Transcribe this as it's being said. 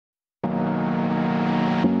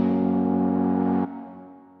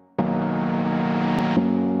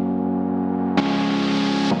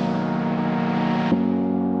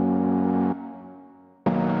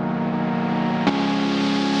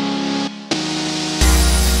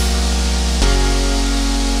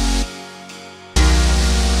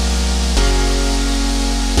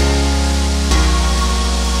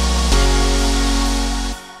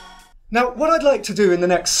Now, what I'd like to do in the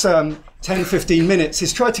next 10-15 minutes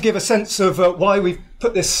is try to give a sense of why we've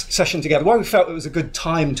put this session together, why we felt it was a good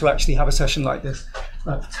time to actually have a session like this,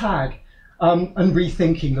 TAG, and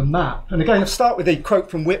rethinking the map. And again, I'll start with a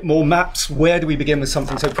quote from Whitmore: "Maps, where do we begin with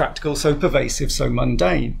something so practical, so pervasive, so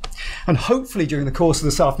mundane?" And hopefully during the course of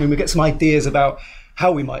this afternoon, we'll get some ideas about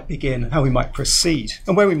how we might begin, how we might proceed,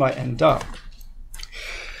 and where we might end up.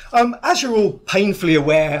 As you're all painfully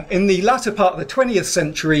aware, in the latter part of the 20th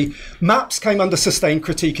century, maps came under sustained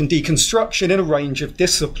critique and deconstruction in a range of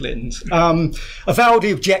disciplines.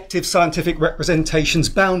 Avowedly objective scientific representations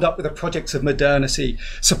bound up with the projects of modernity,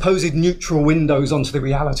 supposed neutral windows onto the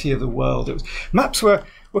reality of the world. Maps were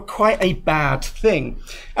quite a bad thing.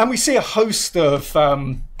 And we see a host of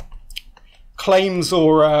claims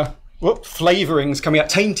or flavourings coming out,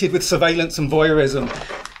 tainted with surveillance and voyeurism.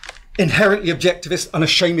 Inherently objectivist,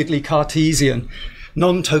 unashamedly Cartesian,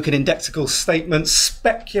 non-token indexical statements,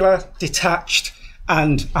 specular, detached,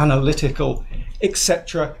 and analytical,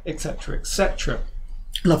 etc., etc., etc.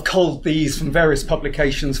 And I've culled these from various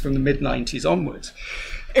publications from the mid-90s onwards.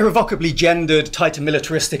 Irrevocably gendered, tied to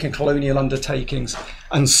militaristic and colonial undertakings,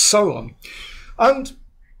 and so on. And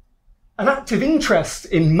an active interest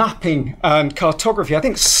in mapping and cartography, I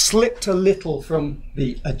think, slipped a little from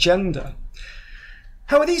the agenda.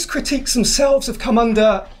 However, these critiques themselves have come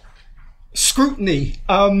under scrutiny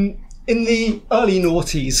in the early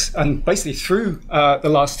noughties and basically through the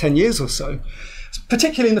last 10 years or so,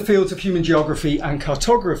 particularly in the fields of human geography and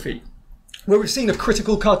cartography, where we've seen a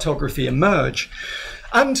critical cartography emerge.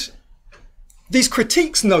 And these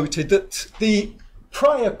critiques noted that the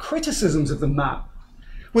prior criticisms of the map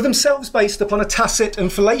were themselves based upon a tacit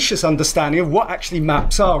and fallacious understanding of what actually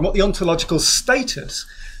maps are and what the ontological status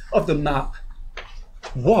of the map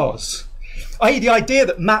was, i.e. the idea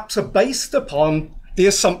that maps are based upon the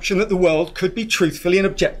assumption that the world could be truthfully and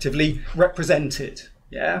objectively represented,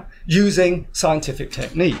 using scientific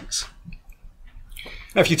techniques.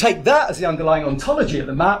 Now, if you take that as the underlying ontology of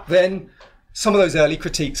the map, then some of those early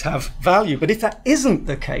critiques have value. But if that isn't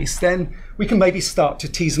the case, then we can maybe start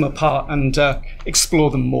to tease them apart and explore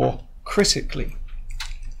them more critically.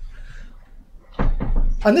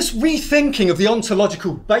 And this rethinking of the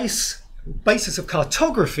ontological basis of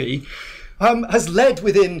cartography has led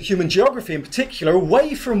within human geography in particular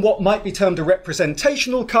away from what might be termed a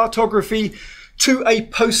representational cartography to a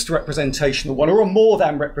post-representational one, or a more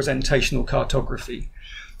than representational cartography,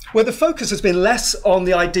 where the focus has been less on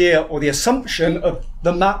the idea or the assumption of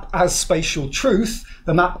the map as spatial truth,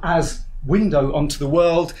 the map as window onto the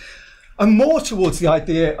world, and more towards the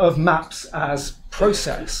idea of maps as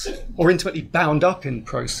process, or intimately bound up in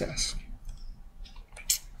process.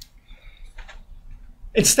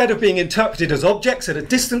 Instead of being interpreted as objects at a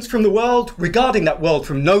distance from the world, regarding that world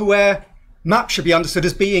from nowhere, maps should be understood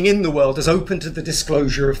as being in the world, as open to the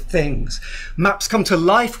disclosure of things. Maps come to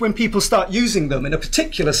life when people start using them in a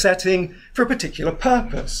particular setting for a particular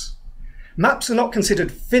purpose. Maps are not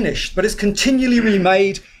considered finished, but is continually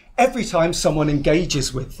remade every time someone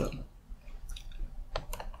engages with them.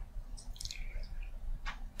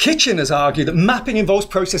 Kitchen has argued that mapping involves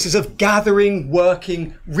processes of gathering,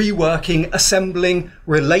 working, reworking, assembling,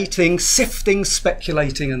 relating, sifting,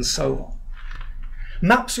 speculating, and so on.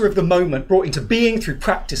 Maps are of the moment, brought into being through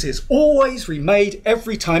practices, always remade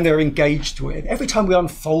every time they're engaged with, every time we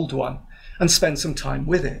unfold one and spend some time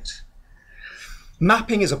with it.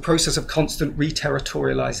 Mapping is a process of constant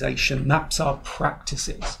reterritorialization. Maps are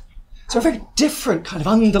practices. So a very different kind of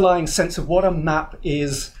underlying sense of what a map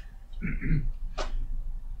is.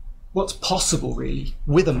 What's possible, really,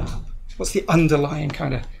 with a map? What's the underlying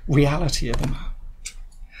kind of reality of a map?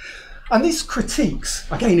 And these critiques,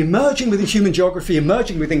 again, emerging within human geography,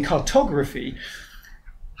 emerging within cartography,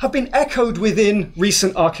 have been echoed within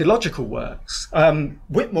recent archaeological works.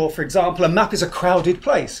 Whitmore, for example, a map is a crowded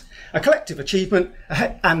place, a collective achievement,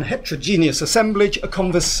 an heterogeneous assemblage, a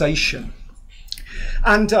conversation.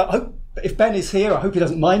 And if Ben is here, I hope he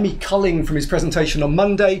doesn't mind me culling from his presentation on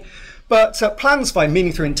Monday. But plans find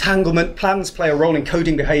meaning through entanglement. Plans play a role in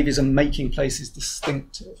coding behaviours and making places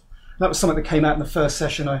distinctive. That was something that came out in the first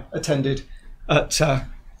session I attended at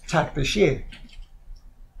TAG this year.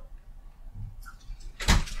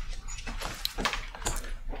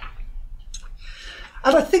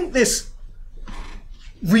 And I think this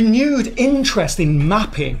renewed interest in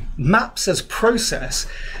mapping, maps as process,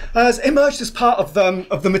 has emerged as part of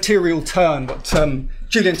the material turn, what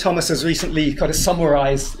Julian Thomas has recently kind of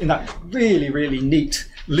summarised in that really, really neat,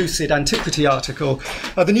 lucid antiquity article,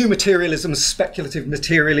 the new materialisms, speculative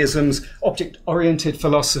materialisms, object-oriented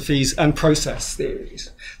philosophies, and process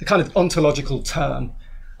theories, the kind of ontological turn,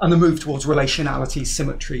 and the move towards relationality,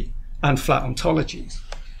 symmetry, and flat ontologies.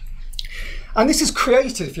 And this has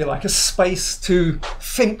created, if you like, a space to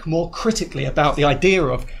think more critically about the idea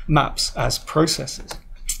of maps as processes.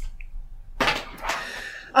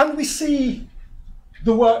 And we see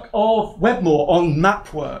the work of Webmore on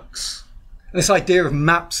mapworks, this idea of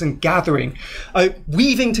maps and gathering,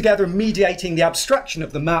 weaving together and mediating the abstraction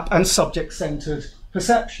of the map and subject-centred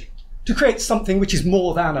perception to create something which is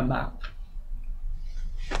more than a map.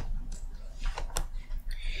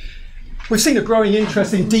 We've seen a growing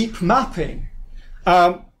interest in deep mapping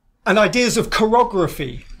and ideas of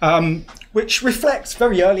chorography, which reflects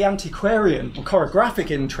very early antiquarian or chorographic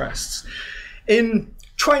interests in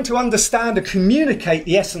trying to understand and communicate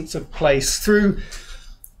the essence of place through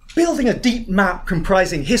building a deep map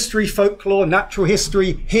comprising history, folklore, natural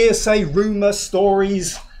history, hearsay, rumour,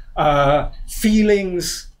 stories,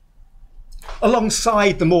 feelings,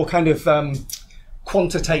 alongside the more kind of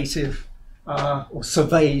quantitative or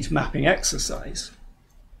surveyed mapping exercise.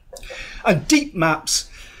 And deep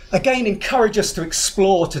maps, again, encourage us to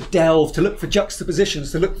explore, to delve, to look for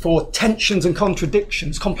juxtapositions, to look for tensions and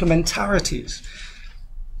contradictions, complementarities.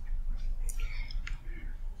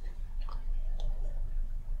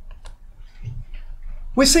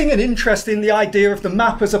 We're seeing an interest in the idea of the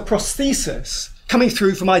map as a prosthesis, coming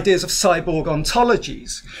through from ideas of cyborg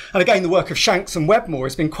ontologies. And again, the work of Shanks and Webmore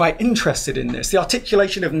has been quite interested in this, the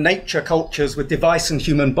articulation of nature cultures with device and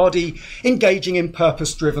human body, engaging in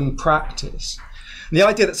purpose-driven practice. And the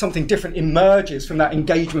idea that something different emerges from that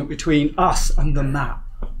engagement between us and the map.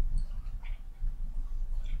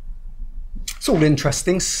 It's all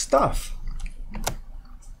interesting stuff.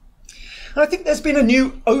 And I think there's been a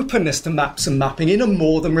new openness to maps and mapping in a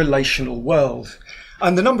more than relational world.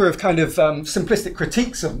 And the number of kind of simplistic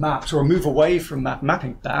critiques of maps or a move away from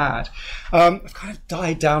mapping bad have kind of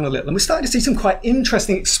died down a little. And we're starting to see some quite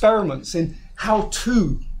interesting experiments in how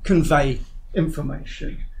to convey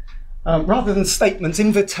information, rather than statements,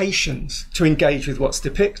 invitations to engage with what's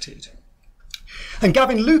depicted. And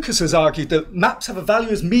Gavin Lucas has argued that maps have a value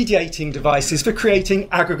as mediating devices for creating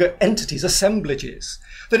aggregate entities, assemblages,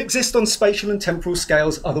 that exist on spatial and temporal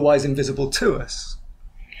scales otherwise invisible to us.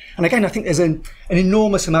 And again, I think there's an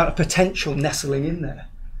enormous amount of potential nestling in there,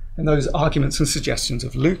 in those arguments and suggestions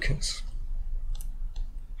of Lucas.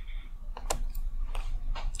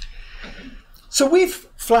 So we've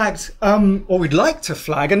flagged, or we'd like to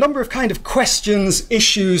flag, a number of kind of questions,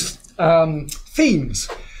 issues, themes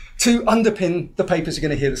to underpin the papers you're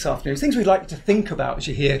going to hear this afternoon, things we'd like you to think about as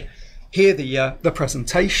you hear the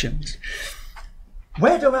presentations.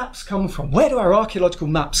 Where do maps come from? Where do our archaeological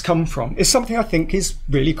maps come from? Is something I think is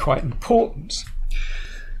really quite important.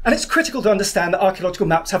 And it's critical to understand that archaeological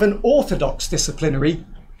maps have an orthodox disciplinary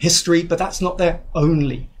history, but that's not their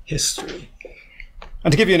only history.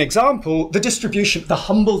 And to give you an example, the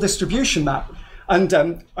humble distribution map. And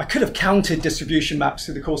I could have counted distribution maps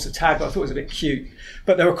through the course of TAG, but I thought it was a bit cute.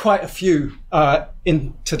 But there were quite a few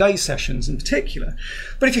in today's sessions in particular.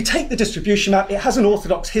 But if you take the distribution map, it has an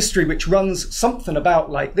orthodox history which runs something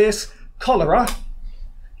about like this. Cholera,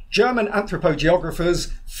 German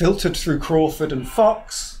anthropogeographers filtered through Crawford and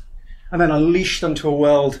Fox, and then unleashed onto a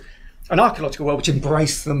world, an archaeological world, which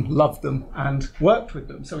embraced them, loved them, and worked with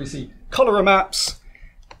them. So we see cholera maps,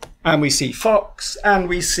 and we see Fox, and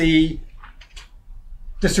we see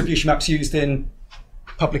distribution maps used in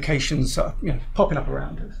publications popping up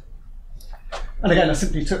around us. And again, I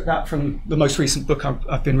simply took that from the most recent book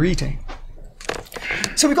I've been reading.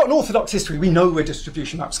 So we've got an orthodox history. We know where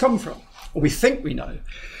distribution maps come from, or we think we know.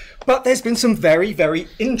 But there's been some very, very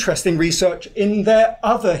interesting research in their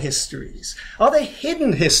other histories. Are there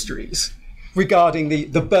hidden histories regarding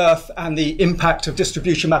the birth and the impact of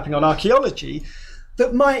distribution mapping on archaeology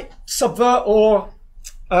that might subvert or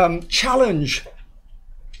challenge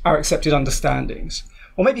our accepted understandings,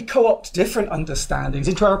 or maybe co-opt different understandings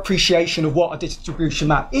into our appreciation of what a distribution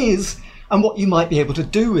map is and what you might be able to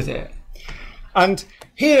do with it? And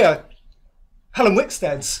here, Helen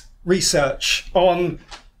Wickstead's research on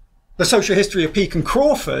the social history of Peake and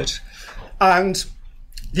Crawford and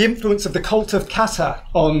the influence of the cult of Kata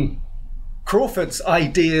on Crawford's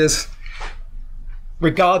ideas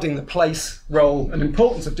regarding the place, role, and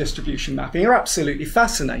importance of distribution mapping are absolutely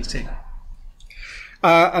fascinating.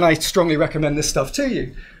 And I strongly recommend this stuff to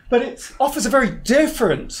you. But it offers a very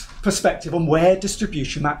different perspective on where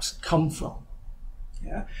distribution maps come from.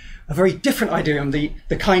 Yeah? A very different idea on the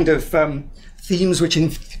kind of themes which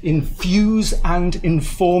infuse and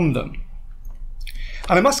inform them.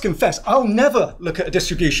 And I must confess, I'll never look at a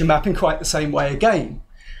distribution map in quite the same way again.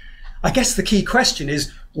 I guess the key question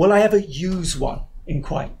is, will I ever use one in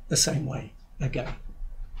quite the same way again?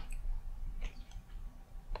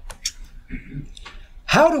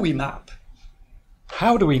 How do we map?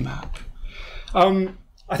 How do we map?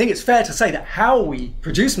 I think it's fair to say that how we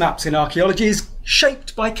produce maps in archaeology is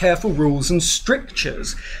shaped by careful rules and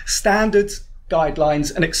strictures, standards,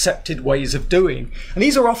 guidelines, and accepted ways of doing. And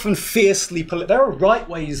these are often fiercely political. There are right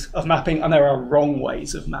ways of mapping and there are wrong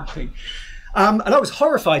ways of mapping. And I was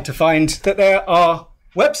horrified to find that there are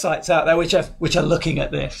websites out there which are looking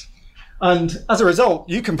at this. And as a result,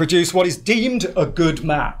 you can produce what is deemed a good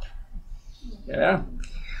map. Yeah.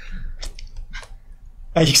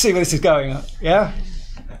 And you see where this is going, yeah?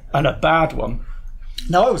 And a bad one.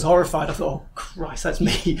 Now, I was horrified. I thought, oh, Christ, that's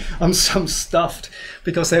me. I'm stuffed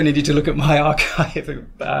because they only need to look at my archive.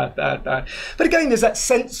 Bad. But again, there's that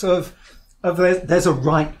sense of there's a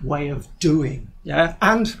right way of doing, yeah?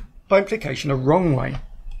 And by implication, a wrong way.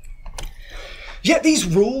 Yet these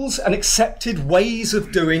rules and accepted ways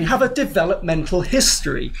of doing have a developmental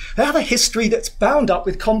history. They have a history that's bound up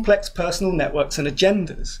with complex personal networks and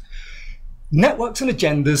agendas. Networks and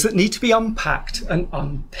agendas that need to be unpacked and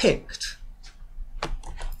unpicked.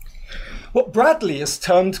 What Bradley has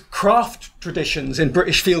termed craft traditions in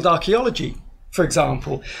British field archaeology, for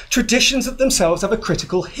example, traditions that themselves have a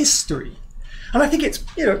critical history. And I think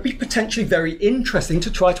it'd be potentially very interesting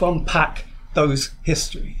to try to unpack those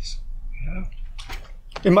histories. Yeah?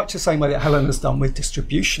 In much the same way that Helen has done with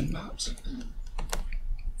distribution maps.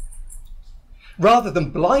 Rather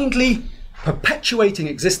than blindly perpetuating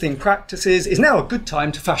existing practices, is now a good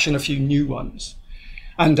time to fashion a few new ones.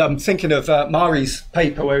 And I'm thinking of Mari's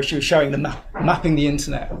paper where she was showing the mapping the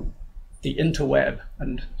internet, the interweb,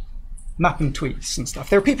 and mapping tweets and stuff.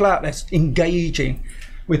 There are people out there engaging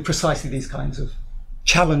with precisely these kinds of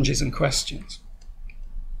challenges and questions.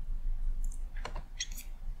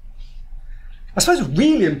 I suppose a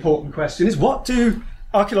really important question is, what do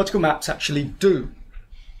archaeological maps actually do?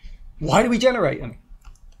 Why do we generate them?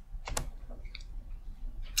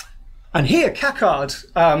 And here, Caccard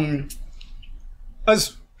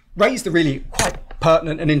has raised a really quite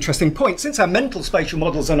pertinent and interesting point. Since our mental spatial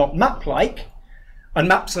models are not map-like, and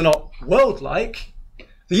maps are not world-like,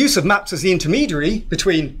 the use of maps as the intermediary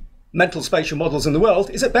between mental spatial models and the world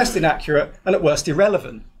is at best inaccurate and at worst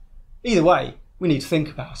irrelevant. Either way, we need to think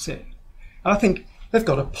about it. And I think they've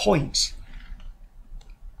got a point.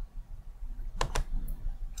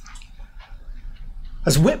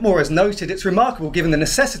 As Whitmore has noted, it's remarkable, given the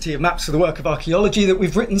necessity of maps for the work of archaeology, that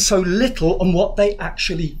we've written so little on what they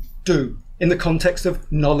actually do in the context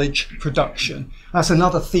of knowledge production. That's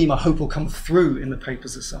another theme I hope will come through in the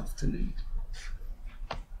papers this afternoon.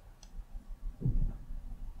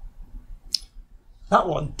 That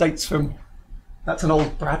one dates from, that's an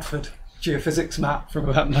old Bradford geophysics map from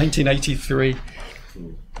about 1983.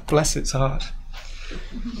 Bless its heart.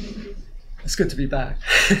 It's good to be back.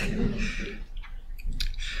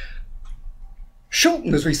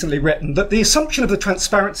 Schulten has recently written that the assumption of the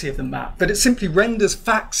transparency of the map, that it simply renders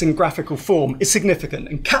facts in graphical form, is significant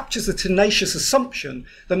and captures the tenacious assumption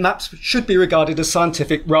that maps should be regarded as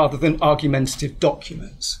scientific rather than argumentative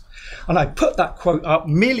documents. And I put that quote up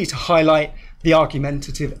merely to highlight the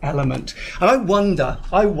argumentative element. And I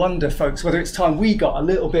wonder, folks, whether it's time we got a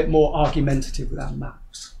little bit more argumentative with our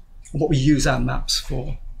maps and what we use our maps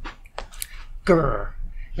for. Grr,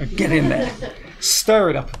 get in there,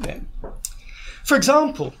 stir it up a bit. For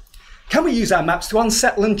example, can we use our maps to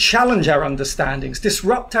unsettle and challenge our understandings,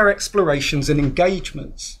 disrupt our explorations and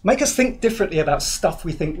engagements, make us think differently about stuff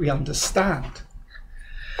we think we understand?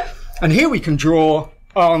 And here we can draw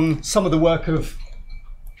on some of the work of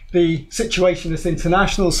the Situationist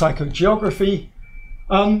International Psychogeography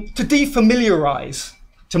to defamiliarize,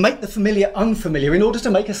 to make the familiar unfamiliar in order to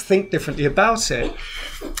make us think differently about it.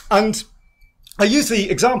 And I use the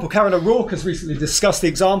example, Karen O'Rourke has recently discussed the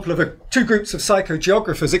example of two groups of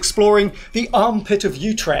psychogeographers exploring the armpit of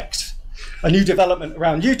Utrecht, a new development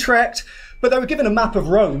around Utrecht, but they were given a map of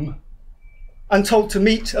Rome and told to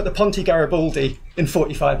meet at the Ponte Garibaldi in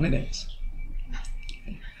 45 minutes.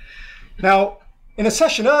 Now, in a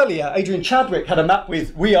session earlier, Adrian Chadwick had a map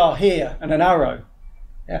with "We are here" and an arrow.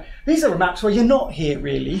 Yeah? These are maps where you're not here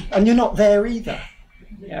really, and you're not there either.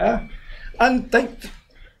 Yeah? And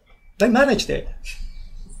they managed it,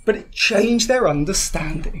 but it changed their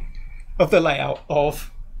understanding of the layout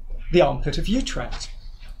of the armpit of Utrecht.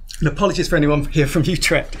 And apologies for anyone here from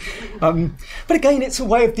Utrecht. But again, it's a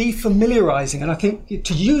way of defamiliarizing, and I think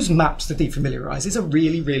to use maps to defamiliarize is a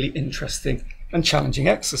really, really interesting and challenging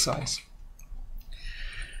exercise.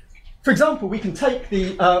 For example, we can take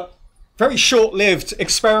the very short-lived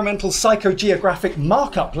experimental psychogeographic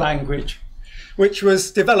markup language, which was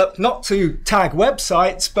developed not to tag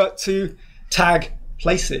websites, but to tag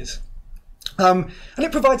places. And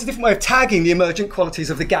it provides a different way of tagging the emergent qualities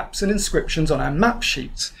of the gaps and inscriptions on our map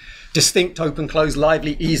sheets. Distinct, open, close,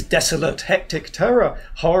 lively, ease, desolate, hectic, terror,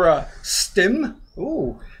 horror, stim,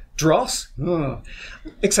 ooh, dross,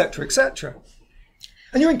 etc., etc.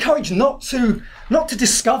 And you're encouraged not to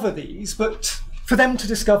discover these, but for them to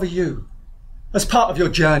discover you as part of your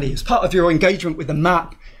journey, as part of your engagement with the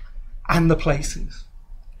map and the places.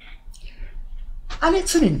 And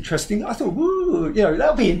it's an interesting, I thought, ooh,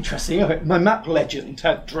 that'll be interesting. My map legend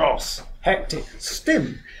had dross, hectic,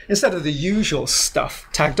 stim, instead of the usual stuff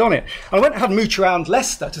tagged on it. And I went and had a mooch around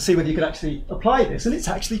Leicester to see whether you could actually apply this, and it's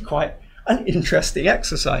actually quite an interesting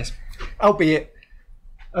exercise, albeit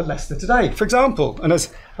at Leicester today, for example. And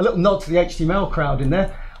there's a little nod to the HTML crowd in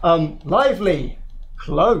there. Lively,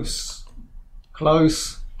 close,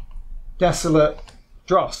 desolate,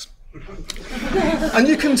 dross. And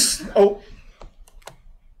you can,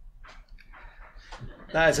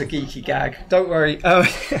 that is a geeky gag, don't worry.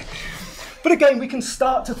 But again, we can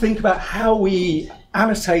start to think about how we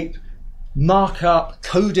annotate, mark up,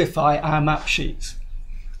 codify our map sheets.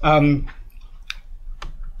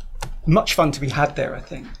 Much fun to be had there, I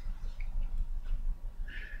think.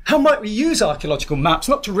 How might we use archaeological maps,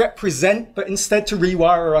 not to represent, but instead to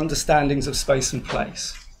rewire our understandings of space and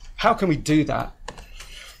place? How can we do that?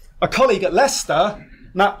 A colleague at Leicester,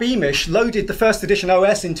 Matt Beamish, loaded the first edition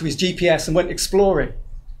OS into his GPS and went exploring.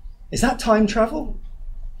 Is that time travel?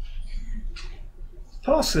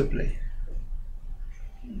 Possibly.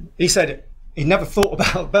 He said he never thought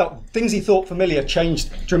about things he thought familiar changed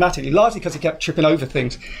dramatically, largely because he kept tripping over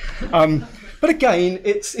things. But again,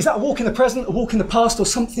 is that a walk in the present, a walk in the past, or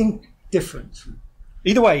something different?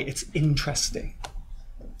 Either way, it's interesting.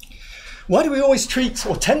 Why do we always treat,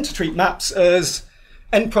 or tend to treat, maps as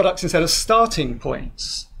end products instead of starting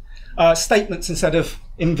points? Statements instead of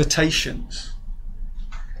invitations?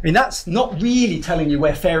 I mean, that's not really telling you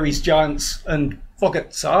where fairies, giants, and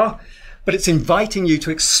foggarts are, but it's inviting you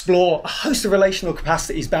to explore a host of relational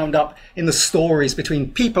capacities bound up in the stories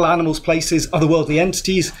between people, animals, places, otherworldly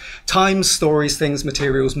entities, times, stories, things,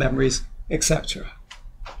 materials, memories, etc.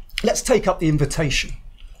 Let's take up the invitation.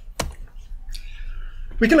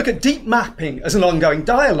 We can look at deep mapping as an ongoing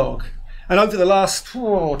dialogue. And over the last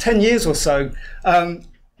 10 years or so,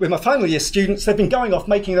 with my final year students, they've been going off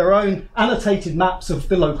making their own annotated maps of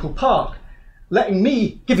the local park, giving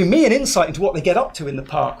me an insight into what they get up to in the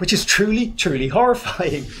park, which is truly, truly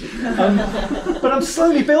horrifying. But I'm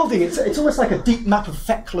slowly building it. It's almost like a deep map of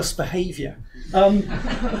feckless behaviour.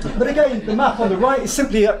 But again, the map on the right is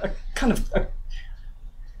simply a kind of a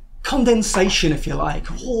condensation, if you like,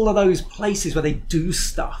 of all of those places where they do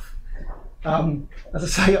stuff. As I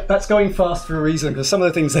say, that's going fast for a reason, because some of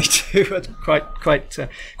the things they do are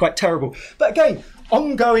quite terrible. But again,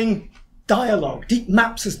 ongoing dialogue, deep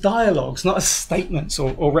maps as dialogues, not as statements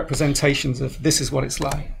or representations of this is what it's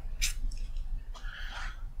like.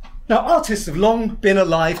 Now, artists have long been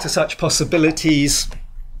alive to such possibilities.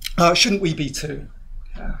 Shouldn't we be too?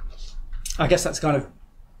 I guess that's kind of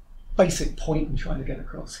basic point I'm trying to get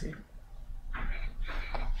across here.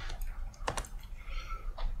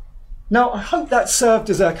 Now, I hope that served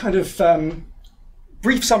as a kind of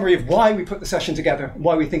brief summary of why we put the session together,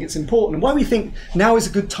 why we think it's important, and why we think now is a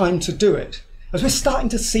good time to do it. As we're starting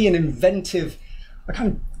to see a kind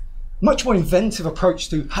of much more inventive approach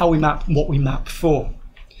to how we map and what we map for.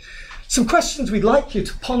 Some questions we'd like you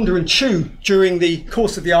to ponder and chew during the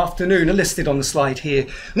course of the afternoon are listed on the slide here.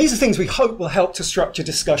 And these are things we hope will help to structure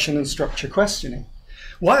discussion and structure questioning.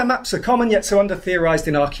 Why are maps so common yet so under-theorised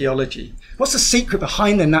in archaeology? What's the secret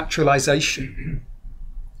behind their naturalisation?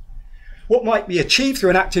 What might be achieved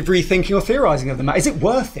through an active rethinking or theorising of the map? Is it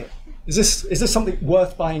worth it? Is this something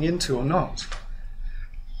worth buying into or not?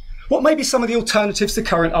 What may be some of the alternatives to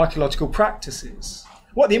current archaeological practices?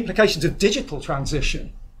 What are the implications of digital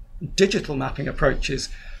transition, digital mapping approaches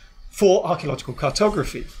for archaeological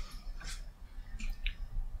cartography?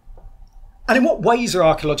 And in what ways are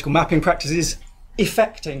archaeological mapping practices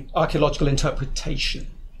affecting archaeological interpretation?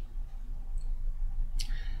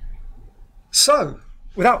 So,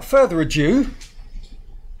 without further ado,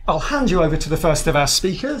 I'll hand you over to the first of our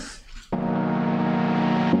speakers,